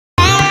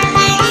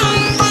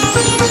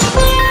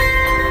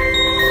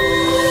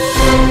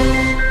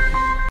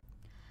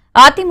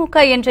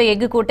அதிமுக என்ற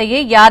எஃகு கோட்டையை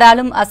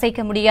யாராலும்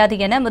அசைக்க முடியாது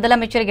என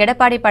முதலமைச்சர்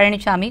எடப்பாடி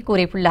பழனிசாமி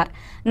கூறியுள்ளார்.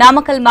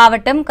 நாமக்கல்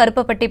மாவட்டம்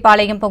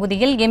கருப்பப்பட்டிப்பாளையம்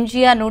பகுதியில்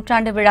எம்ஜிஆர்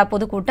நூற்றாண்டு விழா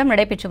பொதுக்கூட்டம்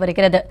நடைபெற்று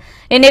வருகிறது.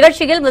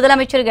 இந்நிகழ்ச்சியில்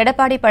முதலமைச்சர்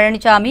எடப்பாடி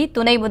பழனிசாமி,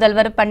 துணை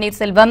முதல்வர்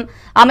பன்னீர்செல்வம்,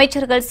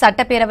 அமைச்சர்கள்,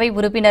 சட்டப்பேரவை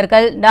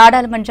உறுப்பினர்கள்,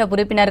 நாடாளுமன்ற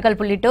உறுப்பினர்கள்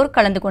உள்ளிட்டோர்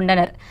கலந்து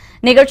கொண்டனர்.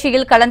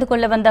 நிகழ்ச்சியில் கலந்து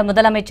கொள்ள வந்த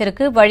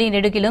முதலமைச்சருக்கு வழி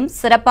நெடுகிலும்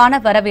சிறப்பான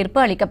வரவேற்பு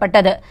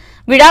அளிக்கப்பட்டது.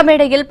 விழா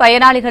மேடையில்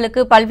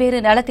பயனாளிகளுக்கு பல்வேறு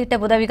நலத்திட்ட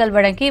உதவிகள்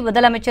வழங்கி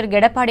முதலமைச்சர்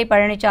எடப்பாடி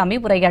பழனிசாமி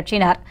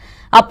உரையாற்றினார்.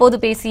 அப்போது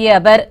பேசிய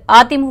அவர்,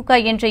 அதிமுக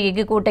என்ற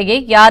எஃகு கோட்டையை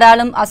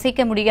யாராலும்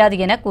அசைக்க முடியாது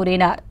என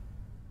கூறினார்.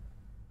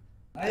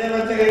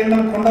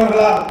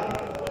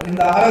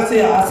 இந்த அரசை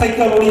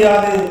அசைக்க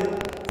முடியாது.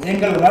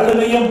 எங்கள்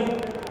வலிமையும்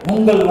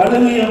உங்கள்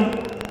வலிமையும்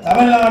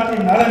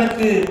தமிழ்நாட்டின்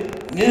நலனுக்கு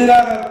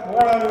எதிராக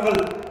போராடுகள்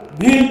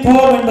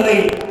வீழ்த்தோம் என்பதை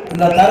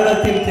இந்த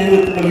தருணத்தில்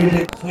தெரிவித்துக்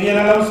கொள்கின்றேன்.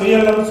 சுயநலம்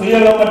சுயநலம்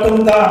சுயநலம்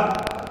மட்டும்தான்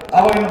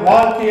அவரின்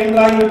வாழ்க்கை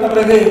என்றாகிவிட்ட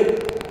பிறகு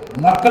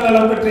மக்கள்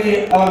நலம் பற்றி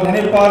அவர்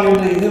நினைப்பார்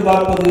என்று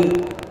எதிர்பார்ப்பது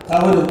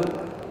தவறு.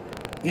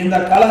 இந்த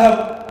கழகம்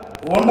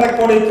 1.5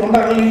 கோடி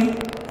தொண்டர்களின்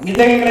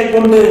இதயங்களை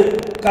கொண்டு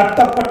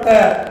கட்டப்பட்ட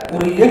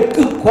ஒரு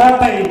எஃகு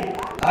கோட்டை.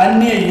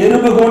 அந்நிய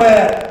எறும்பு கூட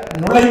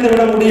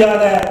நுழைந்துவிட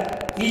முடியாத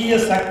தீய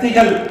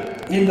சக்திகள்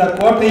இந்த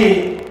கோட்டையை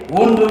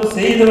ஒன்றும்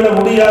செய்துவிட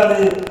முடியாது.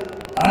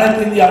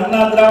 அனைத்து இந்திய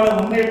அண்ணா திராவிட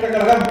முன்னேற்ற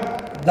கழகம்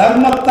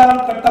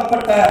தர்மத்தால்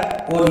கட்டப்பட்ட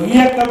ஒரு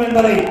இயக்கம்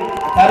என்பதை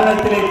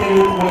தருணத்திலே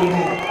தெரிவித்துக்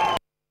கொள்கிறேன்.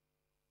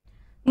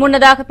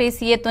 முன்னதாக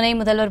பேசிய துணை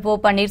முதல்வர் ஓ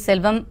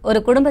பன்னீர்செல்வம், ஒரு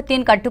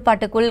குடும்பத்தின்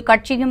கட்டுப்பாட்டுக்குள்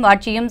கட்சியும்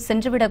ஆட்சியும்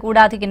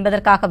சென்றுவிடக்கூடாது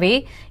என்பதற்காகவே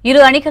இரு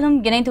அணிகளும்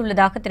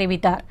இணைந்துள்ளதாக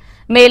தெரிவித்தார்.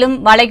 மேலும்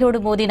மலையோடு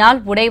மோதினால்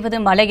உடைவது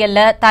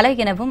மலையல்ல தலை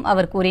எனவும்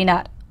அவர்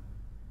கூறினார்.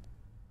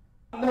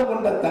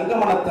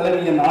 தங்கமன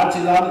தலைவியின்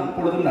ஆட்சிதான்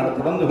இப்பொழுதும்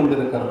தொடர்ந்து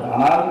கொண்டிருக்கிறது.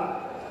 ஆனால்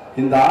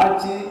இந்த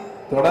ஆட்சி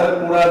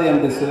தொடரக்கூடாது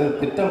என்று சிலர்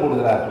திட்டம்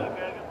போடுகிறார்கள்.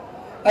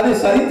 அதை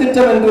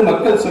சதித்திட்டம் என்று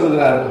மக்கள்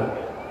சொல்கிறார்கள்.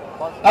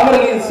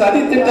 அவர்களின்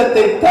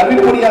சதித்திட்டத்தை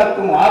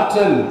தவிடுபடியாக்கும்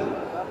ஆற்றல்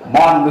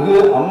மாண்புமிகு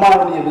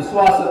அம்மாவுடைய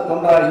விசுவாச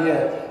தொண்டாகிய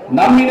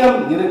நம்மிடம்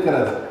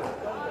இருக்கிறது.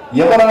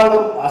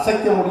 எவராலும்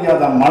அசைக்க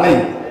முடியாத மலை,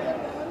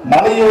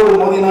 மலையோடு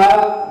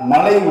மோதினால்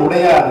மலை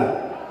உடையாது,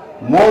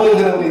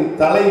 மோதுகிறவரின்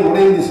தலை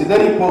உடைந்து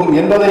சிதறி போகும்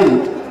என்பதை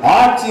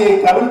ஆட்சியை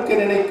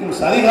கவிழ்க்க நினைக்கும்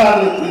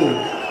சதிகாரர்களுக்கு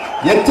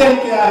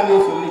எச்சரிக்கையாகவே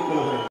சொல்லி